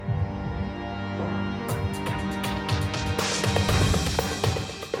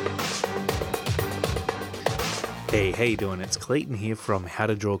Hey, how you doing? It's Clayton here from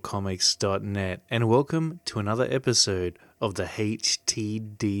howtodrawcomics.net, and welcome to another episode of the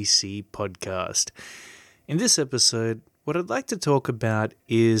HTDC podcast. In this episode, what I'd like to talk about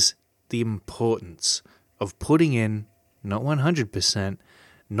is the importance of putting in not 100%,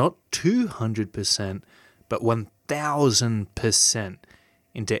 not 200%, but 1000%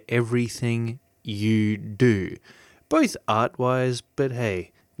 into everything you do, both art-wise, but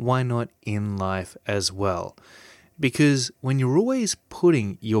hey, why not in life as well? Because when you're always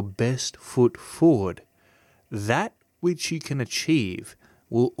putting your best foot forward, that which you can achieve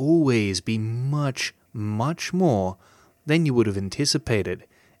will always be much, much more than you would have anticipated.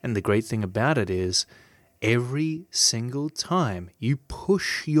 And the great thing about it is, every single time you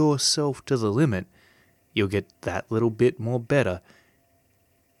push yourself to the limit, you'll get that little bit more better.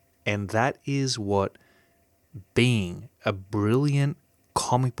 And that is what being a brilliant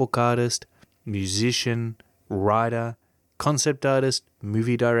comic book artist, musician, writer, concept artist,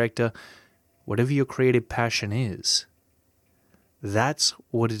 movie director, whatever your creative passion is, that's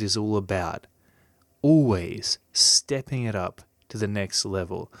what it is all about. Always stepping it up to the next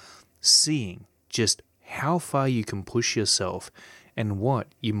level, seeing just how far you can push yourself and what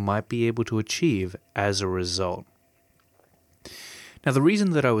you might be able to achieve as a result. Now, the reason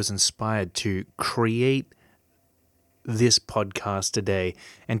that I was inspired to create this podcast today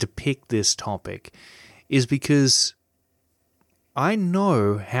and to pick this topic is because I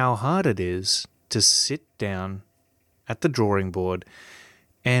know how hard it is to sit down at the drawing board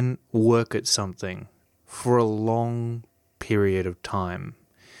and work at something for a long period of time,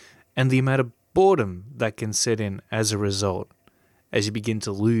 and the amount of boredom that can set in as a result as you begin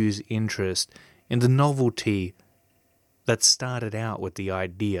to lose interest in the novelty that started out with the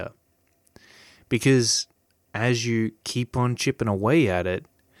idea. Because as you keep on chipping away at it,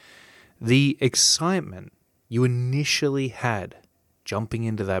 the excitement you initially had jumping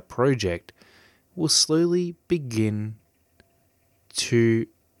into that project will slowly begin to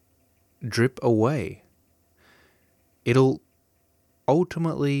drip away. It'll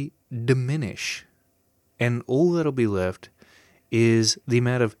ultimately diminish, and all that'll be left is the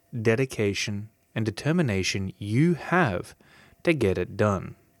amount of dedication and determination you have to get it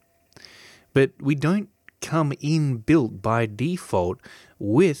done. But we don't come in built by default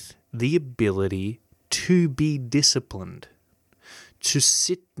with the ability to be disciplined, to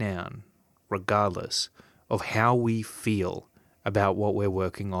sit down regardless of how we feel about what we're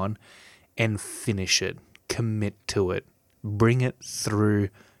working on and finish it, commit to it, bring it through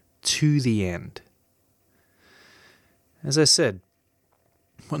to the end. As I said,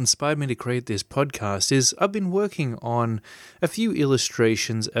 what inspired me to create this podcast is I've been working on a few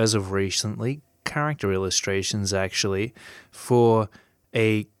illustrations as of recently, character illustrations actually, for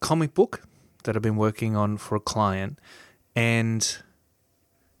a comic book that I've been working on for a client. And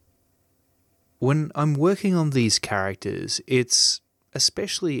when I'm working on these characters, it's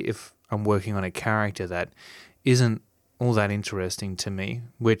especially if I'm working on a character that isn't all that interesting to me,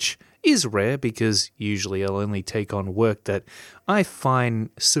 which is rare because usually I'll only take on work that I find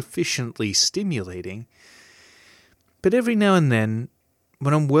sufficiently stimulating. But every now and then,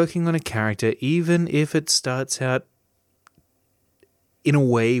 when I'm working on a character, even if it starts out in a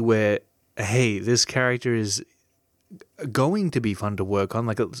way where, hey, this character is going to be fun to work on,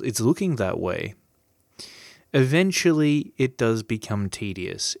 like it's looking that way, eventually it does become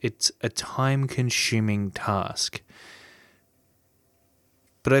tedious. It's a time-consuming task.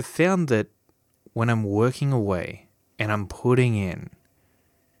 But I've found that when I'm working away and I'm putting in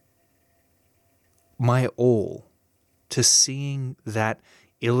my all to seeing that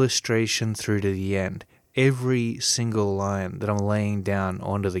illustration through to the end, every single line that I'm laying down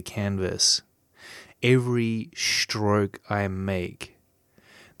onto the canvas, every stroke I make,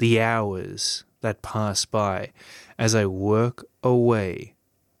 the hours that pass by as I work away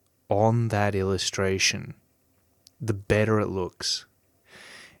on that illustration, the better it looks.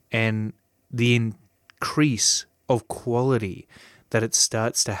 And the increase of quality that it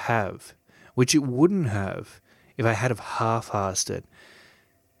starts to have, which it wouldn't have if I had half-assed it,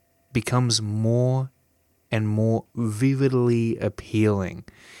 becomes more and more vividly appealing.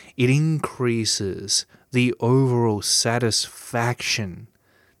 It increases the overall satisfaction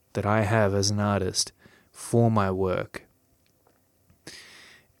that I have as an artist for my work.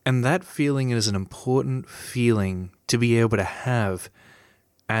 And that feeling is an important feeling to be able to have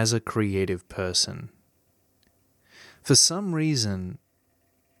as a creative person. For some reason,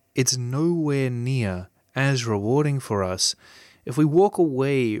 it's nowhere near as rewarding for us if we walk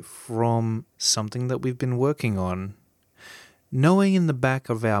away from something that we've been working on, knowing in the back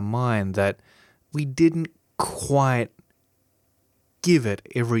of our mind that we didn't quite give it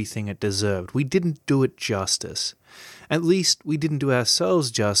everything it deserved. We didn't do it justice. At least we didn't do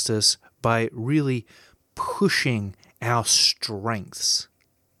ourselves justice by really pushing our strengths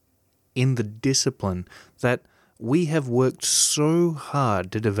in the discipline that we have worked so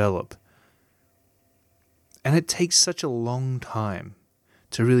hard to develop. And it takes such a long time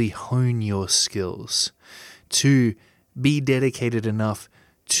to really hone your skills, to be dedicated enough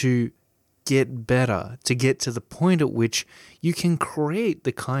to get better, to get to the point at which you can create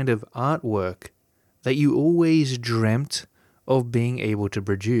the kind of artwork that you always dreamt of being able to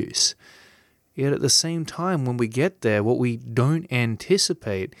produce. Yet at the same time, when we get there, what we don't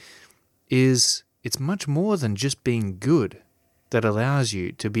anticipate is it's much more than just being good that allows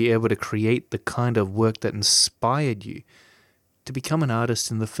you to be able to create the kind of work that inspired you to become an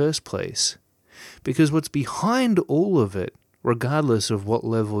artist in the first place. Because what's behind all of it, regardless of what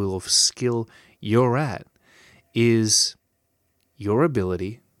level of skill you're at, is your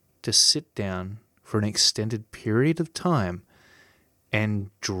ability to sit down for an extended period of time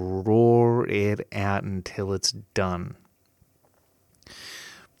and draw it out until it's done.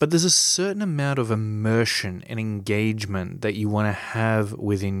 But there's a certain amount of immersion and engagement that you want to have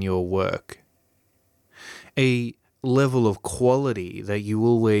within your work. A level of quality that you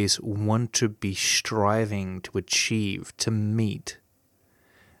always want to be striving to achieve, to meet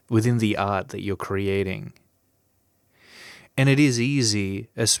within the art that you're creating. And it is easy,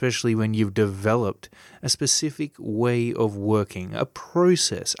 especially when you've developed a specific way of working, a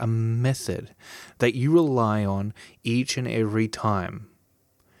process, a method that you rely on each and every time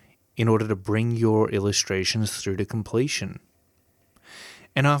in order to bring your illustrations through to completion.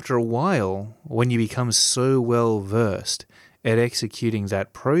 And after a while, when you become so well versed at executing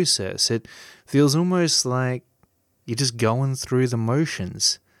that process, it feels almost like you're just going through the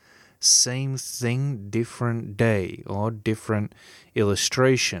motions. Same thing, different day, or different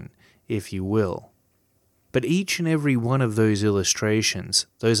illustration, if you will. But each and every one of those illustrations,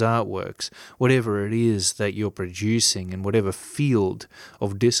 those artworks, whatever it is that you're producing in whatever field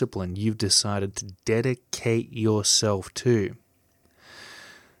of discipline you've decided to dedicate yourself to,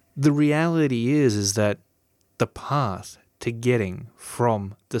 the reality is that the path to getting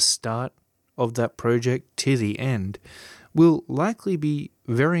from the start of that project to the end will likely be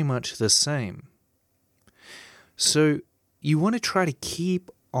very much the same. So you want to try to keep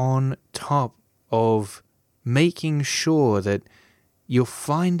on top of making sure that you're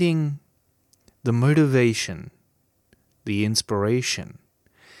finding the motivation, the inspiration,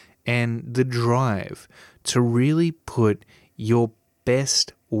 and the drive to really put your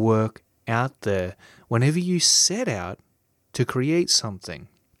best work out there whenever you set out to create something.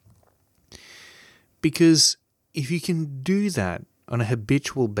 Because if you can do that on a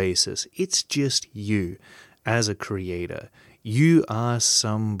habitual basis, it's just you as a creator. You are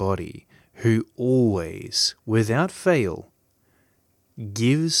somebody who always, without fail,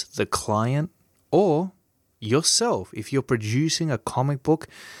 gives the client or yourself, if you're producing a comic book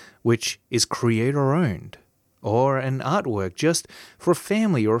which is creator-owned, or an artwork just for a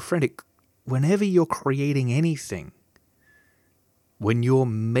family or a friend, whenever you're creating anything, when you're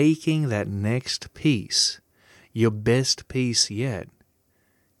making that next piece, your best piece yet,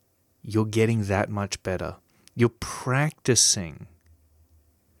 you're getting that much better. You're practicing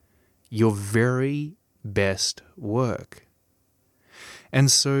your very best work. And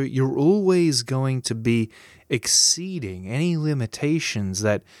so you're always going to be exceeding any limitations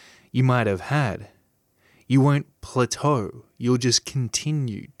that you might have had. You won't plateau. You'll just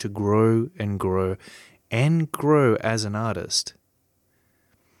continue to grow and grow and grow as an artist.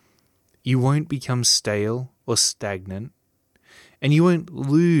 You won't become stale or stagnant, and you won't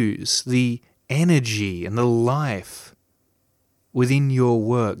lose the energy and the life within your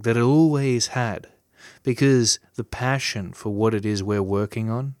work that it always had, because the passion for what it is we're working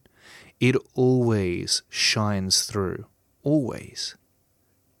on, it always shines through. Always.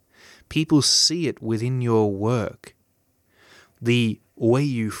 People see it within your work. The way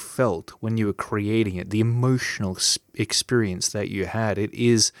you felt when you were creating it, the emotional experience that you had, it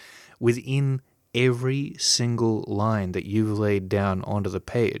is within every single line that you've laid down onto the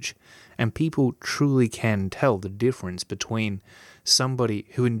page. And people truly can tell the difference between somebody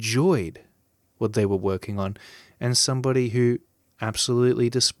who enjoyed what they were working on and somebody who absolutely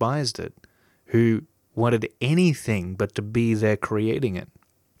despised it, who wanted anything but to be there creating it.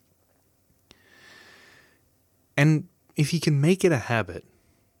 And if you can make it a habit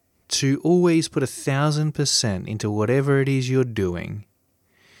to always put 1,000% into whatever it is you're doing,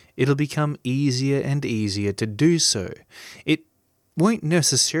 it'll become easier and easier to do so. It won't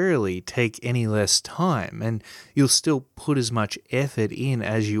necessarily take any less time, and you'll still put as much effort in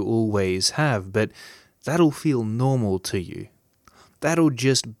as you always have, but that'll feel normal to you. That'll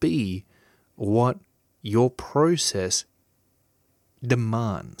just be what your process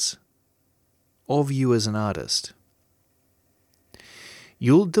demands of you as an artist.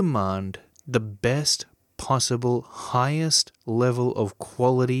 You'll demand the best possible, highest level of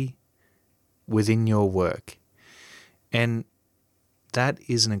quality within your work. And that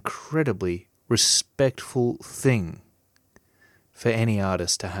is an incredibly respectful thing for any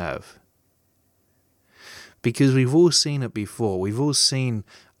artist to have. Because we've all seen it before. We've all seen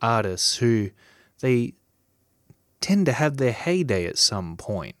artists who they tend to have their heyday at some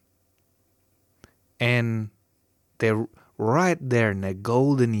point. And they're right there in their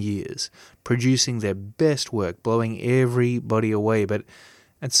golden years, producing their best work, blowing everybody away. But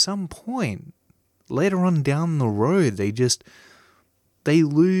at some point, later on down the road, they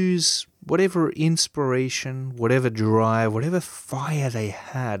lose whatever inspiration, whatever drive, whatever fire they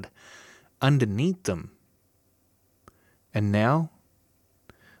had underneath them. And now,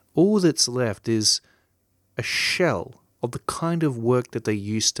 all that's left is a shell of the kind of work that they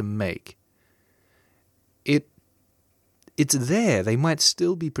used to make. It's there. They might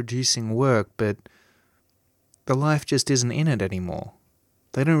still be producing work, but the life just isn't in it anymore.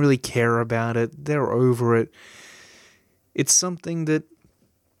 They don't really care about it. They're over it. It's something that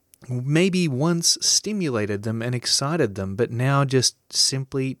maybe once stimulated them and excited them, but now just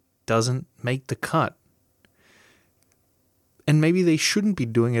simply doesn't make the cut. And maybe they shouldn't be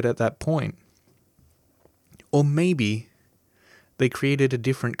doing it at that point. Or maybe they created a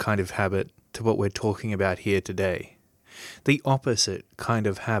different kind of habit to what we're talking about here today. The opposite kind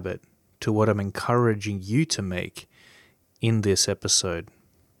of habit to what I'm encouraging you to make in this episode.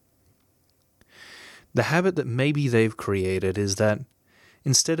 The habit that maybe they've created is that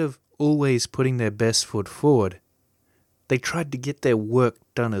instead of always putting their best foot forward, they tried to get their work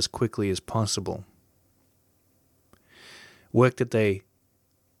done as quickly as possible. Work that they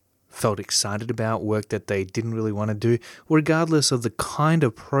felt excited about, work that they didn't really want to do, regardless of the kind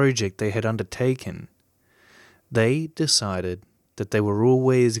of project they had undertaken. They decided that they were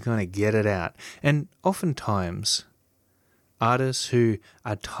always going to get it out. And oftentimes, artists who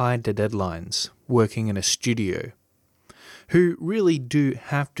are tied to deadlines, working in a studio, who really do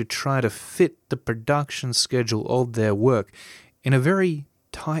have to try to fit the production schedule of their work in a very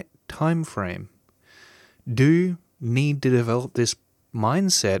tight time frame, do need to develop this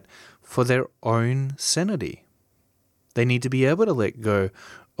mindset for their own sanity. They need to be able to let go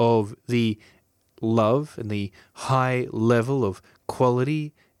of the love and the high level of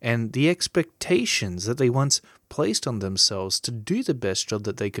quality and the expectations that they once placed on themselves to do the best job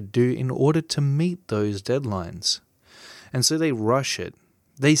that they could do in order to meet those deadlines. And so they rush it.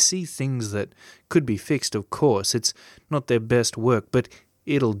 They see things that could be fixed, of course. It's not their best work, but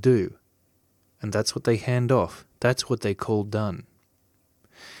it'll do. And that's what they hand off. That's what they call done.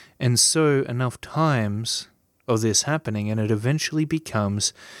 And so enough times of this happening, and it eventually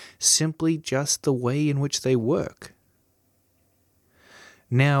becomes simply just the way in which they work.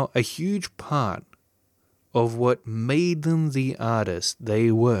 Now, a huge part of what made them the artist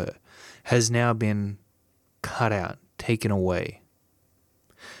they were has now been cut out, taken away,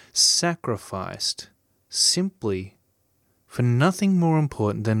 sacrificed simply for nothing more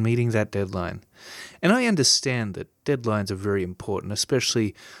important than meeting that deadline. And I understand that deadlines are very important,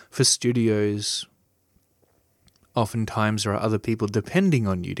 especially for studios. Oftentimes there are other people depending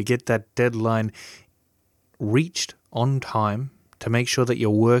on you to get that deadline reached on time, to make sure that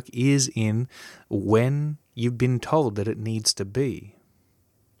your work is in when you've been told that it needs to be.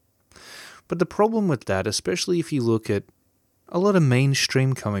 But the problem with that, especially if you look at a lot of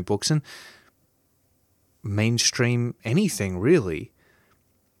mainstream comic books and mainstream anything really,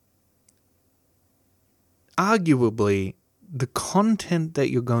 arguably the content that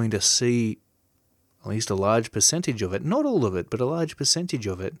you're going to see, at least a large percentage of it, not all of it, but a large percentage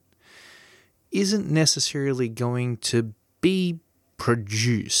of it, isn't necessarily going to be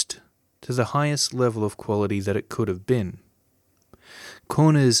produced to the highest level of quality that it could have been.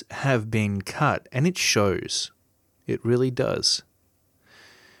 Corners have been cut, and it shows. It really does.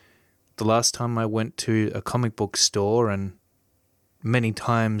 The last time I went to a comic book store, and many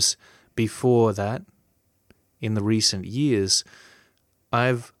times before that, in the recent years,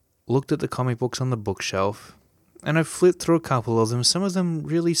 I've looked at the comic books on the bookshelf, and I've flipped through a couple of them. Some of them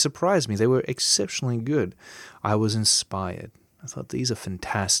really surprised me. They were exceptionally good. I was inspired. I thought, these are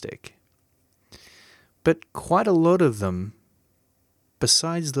fantastic. But quite a lot of them,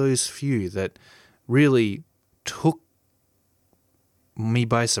 besides those few that really took me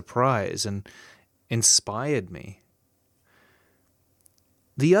by surprise and inspired me.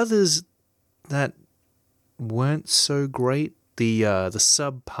 The others that weren't so great, the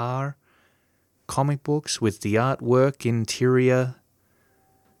subpar comic books with the artwork, interior,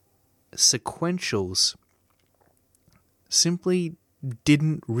 sequentials, simply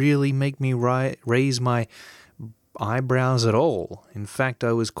didn't really make me raise my eyebrows at all. In fact,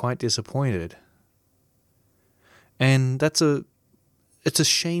 I was quite disappointed. And it's a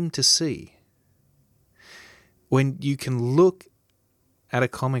shame to see. When you can look at a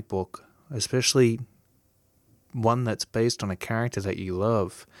comic book, especially one that's based on a character that you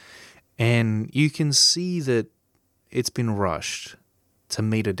love, and you can see that it's been rushed to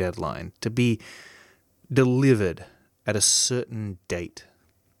meet a deadline, to be delivered at a certain date.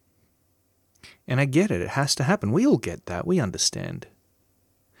 And I get it has to happen. We all get that. We understand.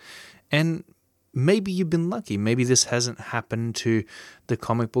 And maybe you've been lucky. Maybe this hasn't happened to the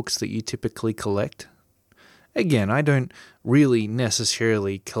comic books that you typically collect. Again, I don't really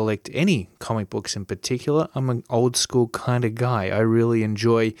necessarily collect any comic books in particular. I'm an old school kind of guy. I really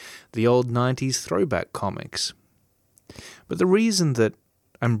enjoy the old 90s throwback comics. But the reason that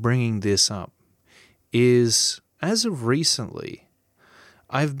I'm bringing this up is, as of recently,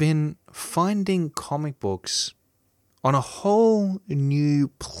 I've been finding comic books on a whole new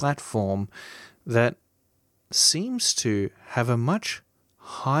platform that seems to have a much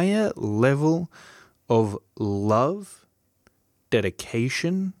higher level of love,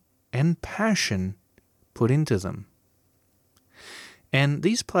 dedication, and passion put into them. And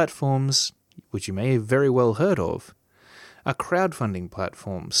these platforms, which you may have very well heard of, are crowdfunding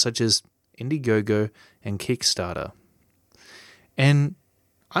platforms such as Indiegogo and Kickstarter. And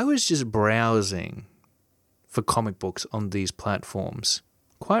I was just browsing for comic books on these platforms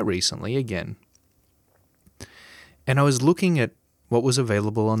quite recently again. And I was looking at what was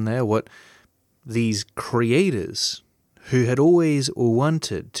available on there, what these creators who had always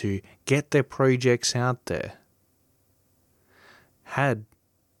wanted to get their projects out there had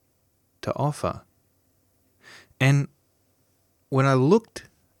to offer. And when I looked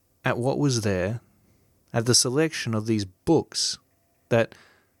at what was there, at the selection of these books that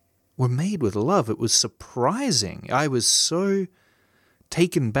were made with love, it was surprising. I was so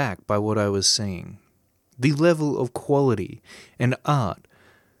taken back by what I was seeing. The level of quality and art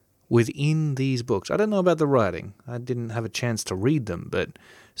within these books. I don't know about the writing. I didn't have a chance to read them, but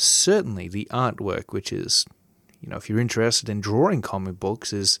certainly the artwork, which is, if you're interested in drawing comic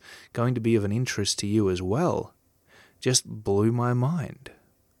books, is going to be of an interest to you as well, just blew my mind.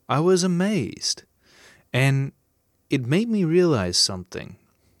 I was amazed. And it made me realize something.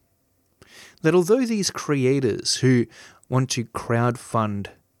 That although these creators who want to crowdfund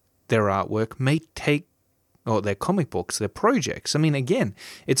their artwork may take, or their comic books, their projects. I mean, again,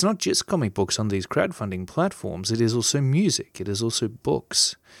 it's not just comic books on these crowdfunding platforms. It is also music. It is also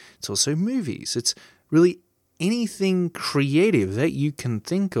books. It's also movies. It's really anything creative that you can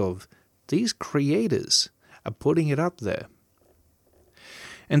think of. These creators are putting it up there.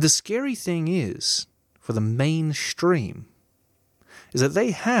 And the scary thing is, for the mainstream, is that they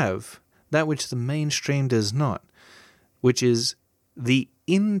have that which the mainstream does not, which is the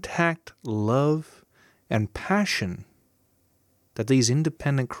intact love and passion that these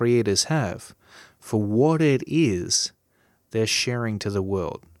independent creators have for what it is they're sharing to the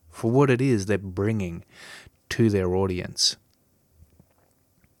world, for what it is they're bringing to their audience.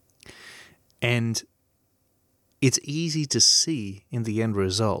 And it's easy to see in the end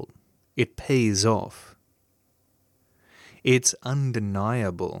result. It pays off. It's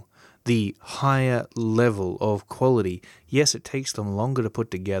undeniable, the higher level of quality. Yes, it takes them longer to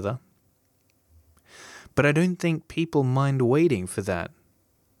put together, but I don't think people mind waiting for that.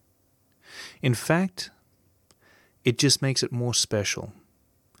 In fact, it just makes it more special.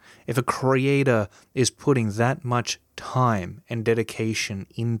 If a creator is putting that much time and dedication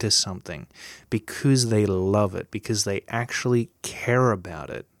into something because they love it, because they actually care about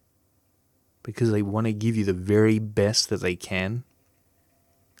it, because they want to give you the very best that they can,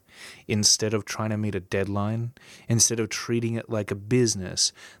 instead of trying to meet a deadline, instead of treating it like a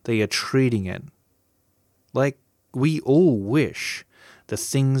business, they are treating it like we all wish the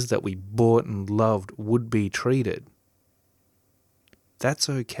things that we bought and loved would be treated. That's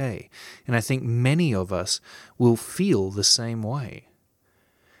okay. And I think many of us will feel the same way.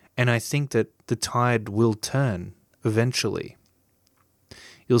 And I think that the tide will turn eventually.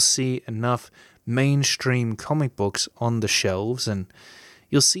 You'll see enough mainstream comic books on the shelves, and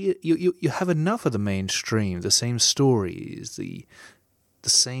you'll see it, you have enough of the mainstream, the same stories, the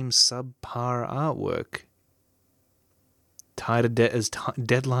same subpar artwork,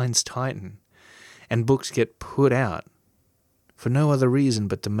 deadlines tighten and books get put out for no other reason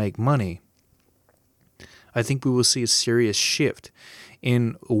but to make money, I think we will see a serious shift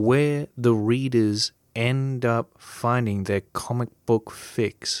in where the readers end up finding their comic book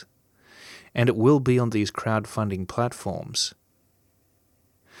fix. And it will be on these crowdfunding platforms,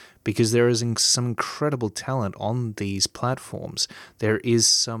 because there is some incredible talent on these platforms. There is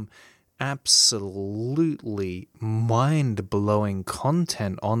some absolutely mind-blowing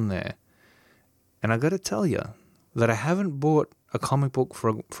content on there. And I got to tell you that I haven't bought a comic book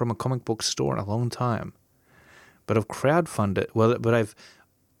from a comic book store in a long time. But I've crowdfunded,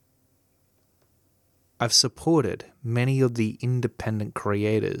 I've supported many of the independent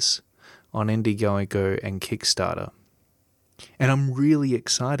creators on Indiegogo and Kickstarter. And I'm really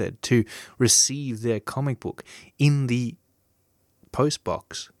excited to receive their comic book in the post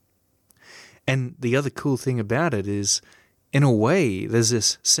box. And the other cool thing about it is, in a way, there's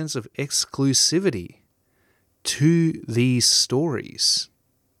this sense of exclusivity to these stories,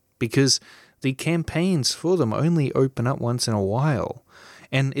 because the campaigns for them only open up once in a while.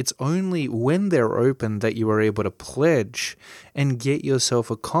 And it's only when they're open that you are able to pledge and get yourself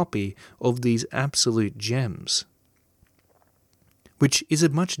a copy of these absolute gems, which is a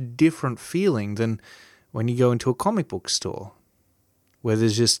much different feeling than when you go into a comic book store, where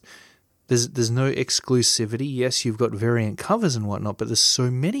there's no exclusivity. Yes, you've got variant covers and whatnot, but there's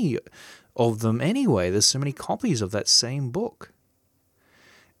so many of them anyway. There's so many copies of that same book.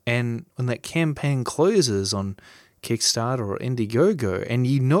 And when that campaign closes on Kickstarter or Indiegogo, and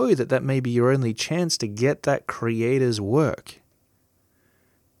you know that may be your only chance to get that creator's work,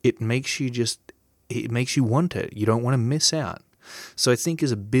 it makes you want it. You don't want to miss out. So I think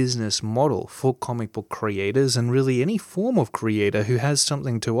as a business model for comic book creators, and really any form of creator who has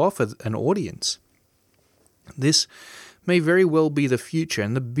something to offer an audience, this may very well be the future.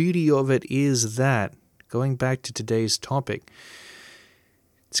 And the beauty of it is that, going back to today's topic,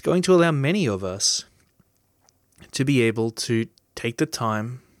 it's going to allow many of us to be able to take the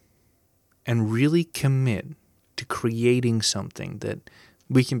time and really commit to creating something that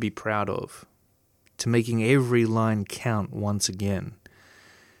we can be proud of, to making every line count once again,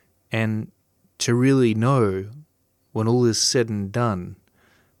 and to really know, when all is said and done,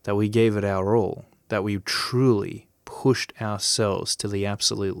 that we gave it our all, that we truly pushed ourselves to the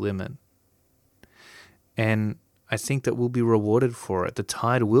absolute limit. And I think that we'll be rewarded for it. The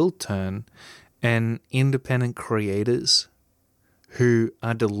tide will turn, and independent creators who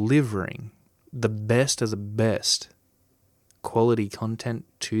are delivering the best of the best quality content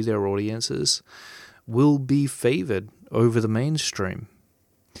to their audiences will be favored over the mainstream.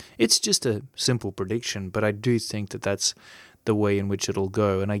 It's just a simple prediction, but I do think that that's the way in which it'll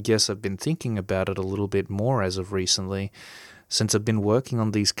go. And I guess I've been thinking about it a little bit more as of recently, since I've been working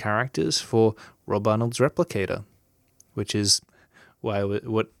on these characters for Rob Arnold's Replicator, which is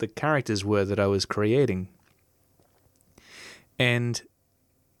what the characters were that I was creating. And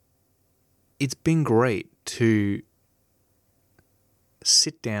it's been great to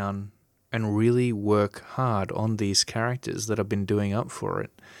sit down and really work hard on these characters that I've been doing up for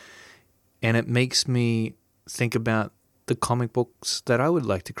it. And it makes me think about the comic books that I would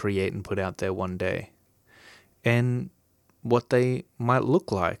like to create and put out there one day, and what they might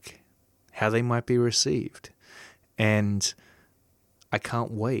look like, how they might be received. And I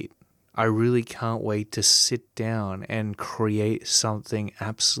can't wait. I really can't wait to sit down and create something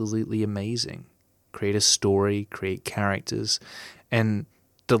absolutely amazing. Create a story, create characters, and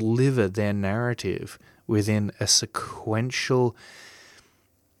deliver their narrative within a sequential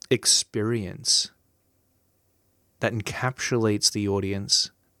experience that encapsulates the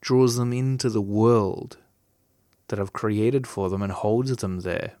audience, draws them into the world that I've created for them, and holds them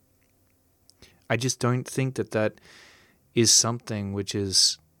there. I just don't think that is something which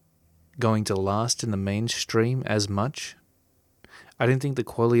is going to last in the mainstream as much. I don't think the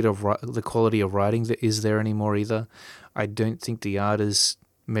quality of writing that is there anymore either. I don't think the art is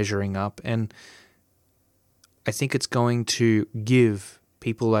measuring up, and I think it's going to give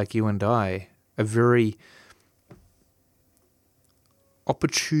people like you and I a very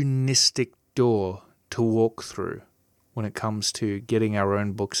opportunistic door to walk through when it comes to getting our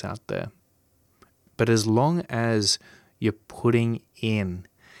own books out there. But as long as you're putting in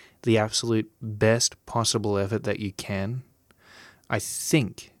the absolute best possible effort that you can, I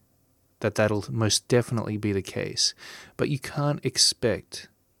think that that'll most definitely be the case. But you can't expect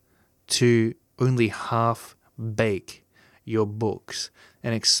to only half bake your books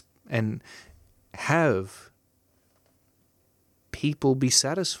and have people be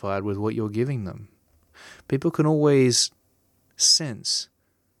satisfied with what you're giving them. People can always sense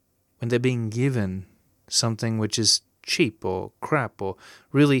when they're being given something which is cheap or crap or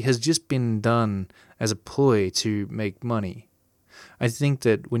really has just been done as a ploy to make money. I think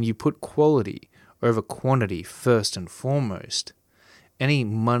that when you put quality over quantity first and foremost, any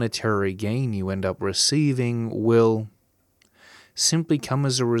monetary gain you end up receiving will simply come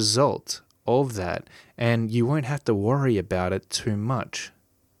as a result of that, and you won't have to worry about it too much.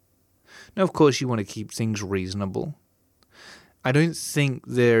 Now, of course, you want to keep things reasonable. I don't think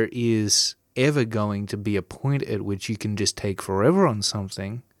there is ever going to be a point at which you can just take forever on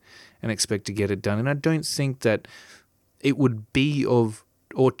something and expect to get it done. And I don't think that it would be of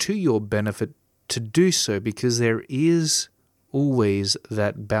or to your benefit to do so, because there is always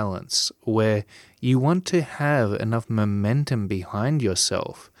that balance where you want to have enough momentum behind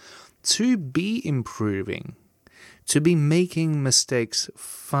yourself to be improving, to be making mistakes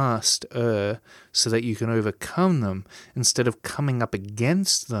faster so that you can overcome them instead of coming up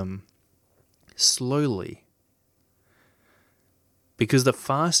against them slowly. Because the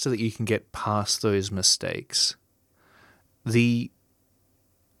faster that you can get past those mistakes, the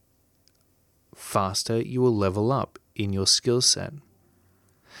faster you will level up in your skill set.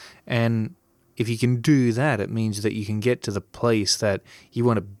 And if you can do that, it means that you can get to the place that you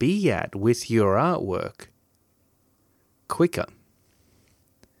want to be at with your artwork quicker.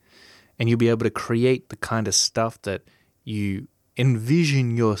 And you'll be able to create the kind of stuff that you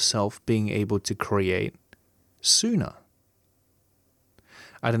envision yourself being able to create sooner.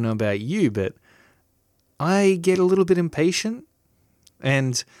 I don't know about you, but I get a little bit impatient,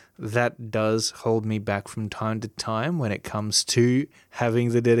 and that does hold me back from time to time when it comes to having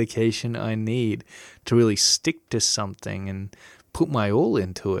the dedication I need to really stick to something and put my all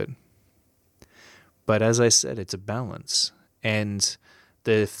into it. But as I said, it's a balance. And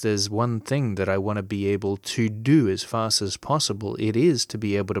if there's one thing that I want to be able to do as fast as possible, it is to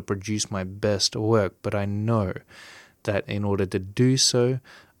be able to produce my best work. But I know that in order to do so,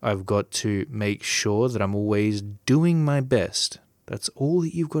 I've got to make sure that I'm always doing my best. That's all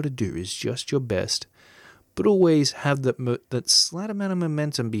that you've got to do, is just your best, but always have that slight amount of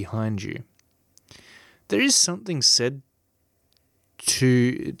momentum behind you. There is something said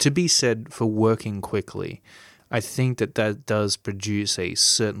to be said for working quickly. I think that does produce a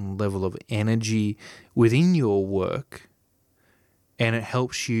certain level of energy within your work, and it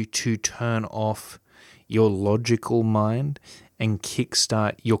helps you to turn off your logical mind and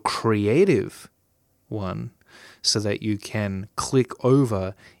kickstart your creative one, so that you can click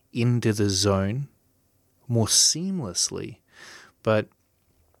over into the zone more seamlessly. But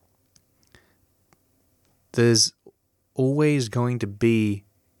there's always going to be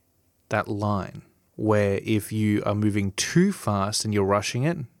that line where if you are moving too fast and you're rushing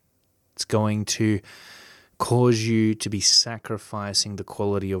it, it's going to cause you to be sacrificing the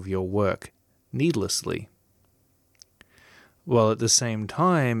quality of your work needlessly. While at the same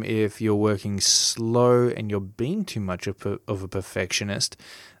time, if you're working slow and you're being too much of a perfectionist,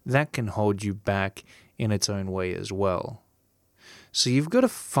 that can hold you back in its own way as well. So you've got to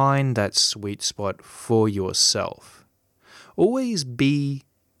find that sweet spot for yourself. Always be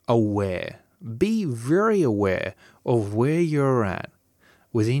aware. Be very aware of where you're at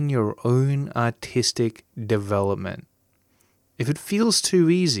within your own artistic development. If it feels too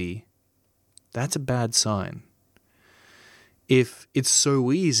easy, that's a bad sign. If it's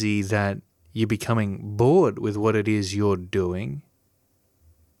so easy that you're becoming bored with what it is you're doing,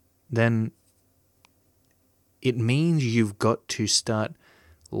 then it means you've got to start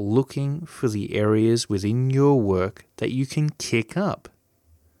looking for the areas within your work that you can kick up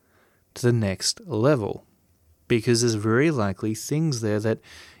to the next level. Because there's very likely things there that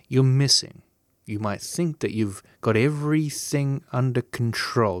you're missing. You might think that you've got everything under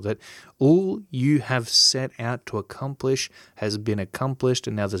control, that all you have set out to accomplish has been accomplished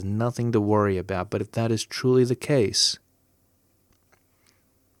and now there's nothing to worry about. But if that is truly the case,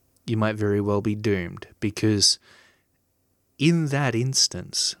 you might very well be doomed, because in that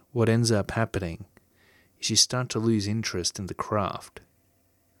instance, what ends up happening is you start to lose interest in the craft.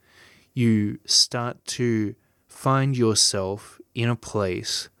 You start to find yourself in a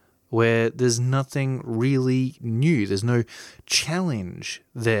place where there's nothing really new. There's no challenge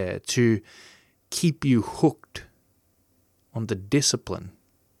there to keep you hooked on the discipline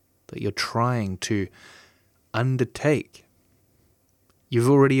that you're trying to undertake. You've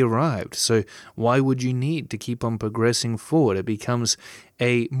already arrived, so why would you need to keep on progressing forward? It becomes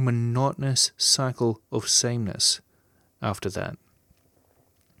a monotonous cycle of sameness after that.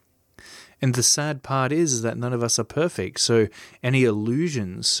 And the sad part is that none of us are perfect, so any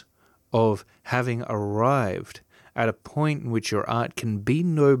illusions of having arrived at a point in which your art can be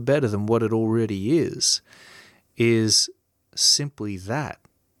no better than what it already is simply that,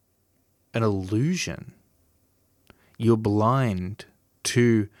 an illusion. You're blind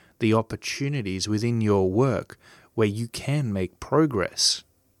to the opportunities within your work where you can make progress.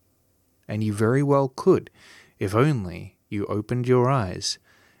 And you very well could, if only you opened your eyes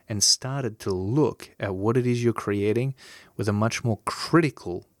and started to look at what it is you're creating with a much more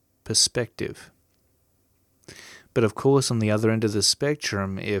critical perspective. But of course, on the other end of the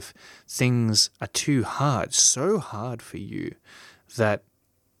spectrum, if things are too hard, so hard for you that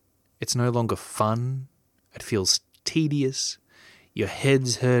it's no longer fun, it feels tedious, your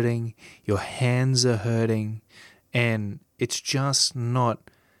head's hurting, your hands are hurting, and it's just not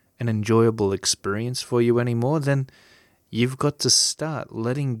an enjoyable experience for you anymore, then you've got to start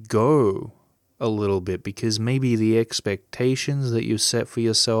letting go a little bit, because maybe the expectations that you set for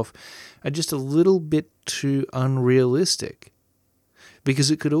yourself are just a little bit too unrealistic. Because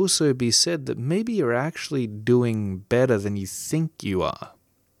it could also be said that maybe you're actually doing better than you think you are.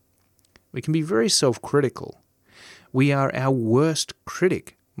 We can be very self-critical. We are our worst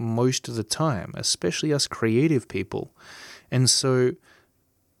critic most of the time, especially us creative people. And so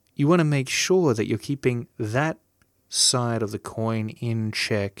you want to make sure that you're keeping that side of the coin in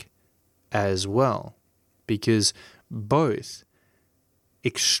check as well, because both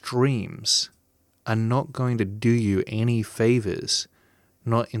extremes are not going to do you any favors,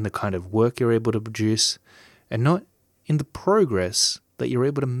 not in the kind of work you're able to produce, and not in the progress that you're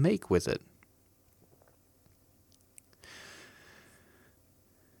able to make with it.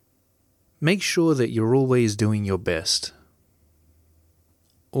 Make sure that you're always doing your best.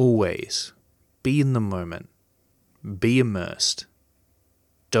 Always. Be in the moment. Be immersed.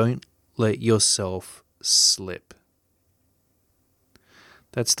 Don't let yourself slip.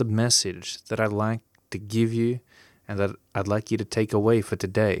 That's the message that I'd like to give you and that I'd like you to take away for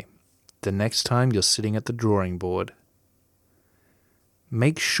today. The next time you're sitting at the drawing board,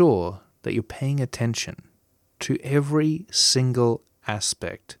 make sure that you're paying attention to every single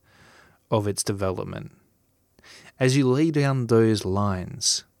aspect of its development. As you lay down those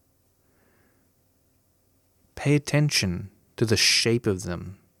lines, pay attention to the shape of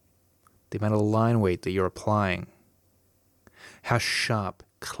them, the amount of line weight that you're applying, how sharp,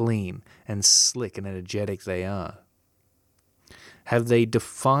 clean, and slick and energetic they are. Have they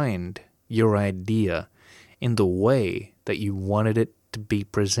defined your idea in the way that you wanted it to be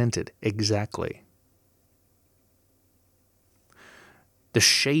presented exactly? The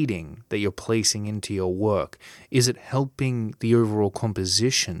shading that you're placing into your work, is it helping the overall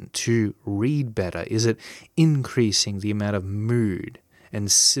composition to read better? Is it increasing the amount of mood and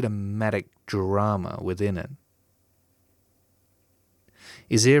cinematic drama within it?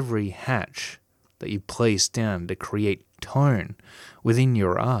 Is every hatch that you place down to create tone within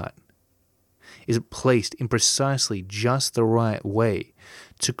your art, is it placed in precisely just the right way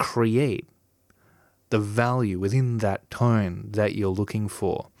to create the value within that tone that you're looking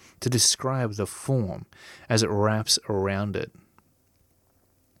for, to describe the form as it wraps around it?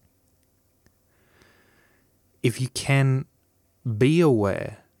 If you can be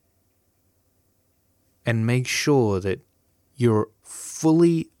aware and make sure that you're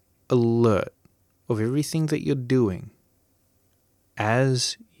fully alert of everything that you're doing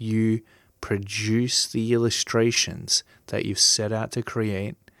as you produce the illustrations that you've set out to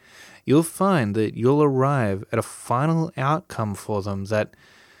create, you'll find that you'll arrive at a final outcome for them that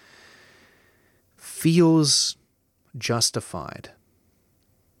feels justified.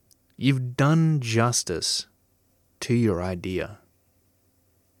 You've done justice to your idea.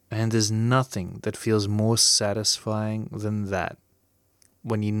 And there's nothing that feels more satisfying than that,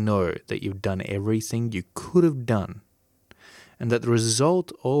 when you know that you've done everything you could have done, and that the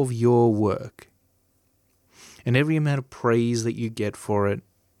result of your work and every amount of praise that you get for it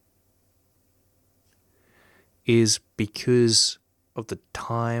is because of the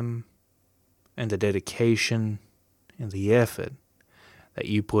time and the dedication and the effort that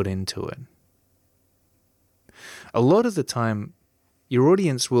you put into it. A lot of the time, your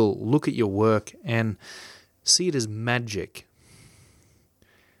audience will look at your work and see it as magic.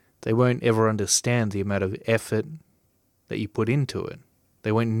 They won't ever understand the amount of effort that you put into it.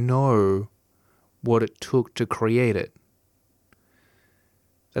 They won't know what it took to create it.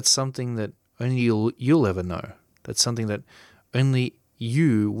 That's something that only you'll ever know. That's something that only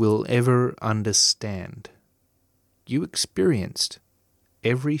you will ever understand. You experienced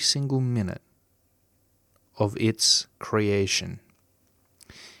every single minute of its creation.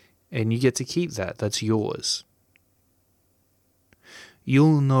 And you get to keep that. That's yours.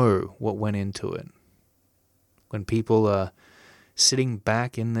 You'll know what went into it. when people are sitting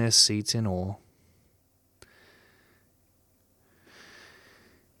back in their seats in awe,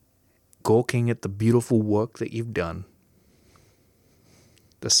 gawking at the beautiful work that you've done,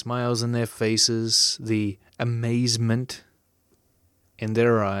 the smiles in their faces, the amazement in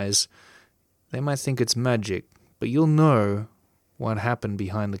their eyes. They might think it's magic, but you'll know what happened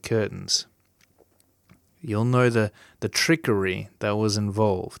behind the curtains. You'll know the trickery that was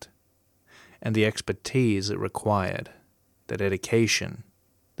involved and the expertise it required, the dedication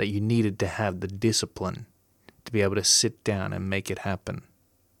that you needed to have, the discipline to be able to sit down and make it happen.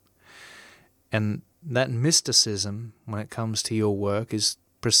 And that mysticism, when it comes to your work, is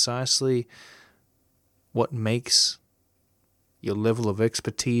precisely what makes your level of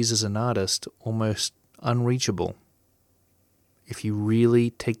expertise as an artist almost unreachable if you really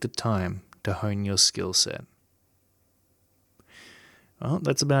take the time to hone your skill set. Well,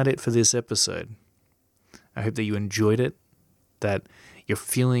 that's about it for this episode. I hope that you enjoyed it, that you're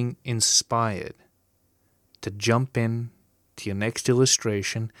feeling inspired to jump in to your next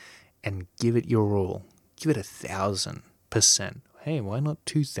illustration and give it your all. Give it 1,000%. Hey, why not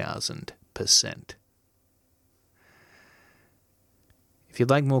 2,000%? If you'd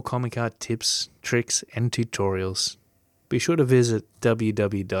like more comic art tips, tricks, and tutorials, be sure to visit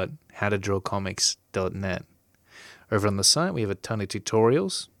www.howtodrawcomics.net. Over on the site, we have a ton of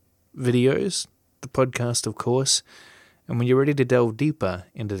tutorials, videos, the podcast, of course, and when you're ready to delve deeper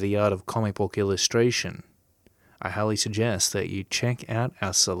into the art of comic book illustration, I highly suggest that you check out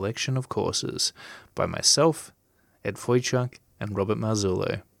our selection of courses by myself, Ed Foychuk, and Robert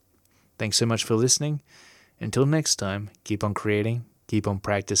Marzullo. Thanks so much for listening. Until next time, keep on creating, keep on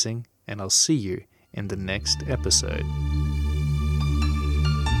practicing, and I'll see you in the next episode.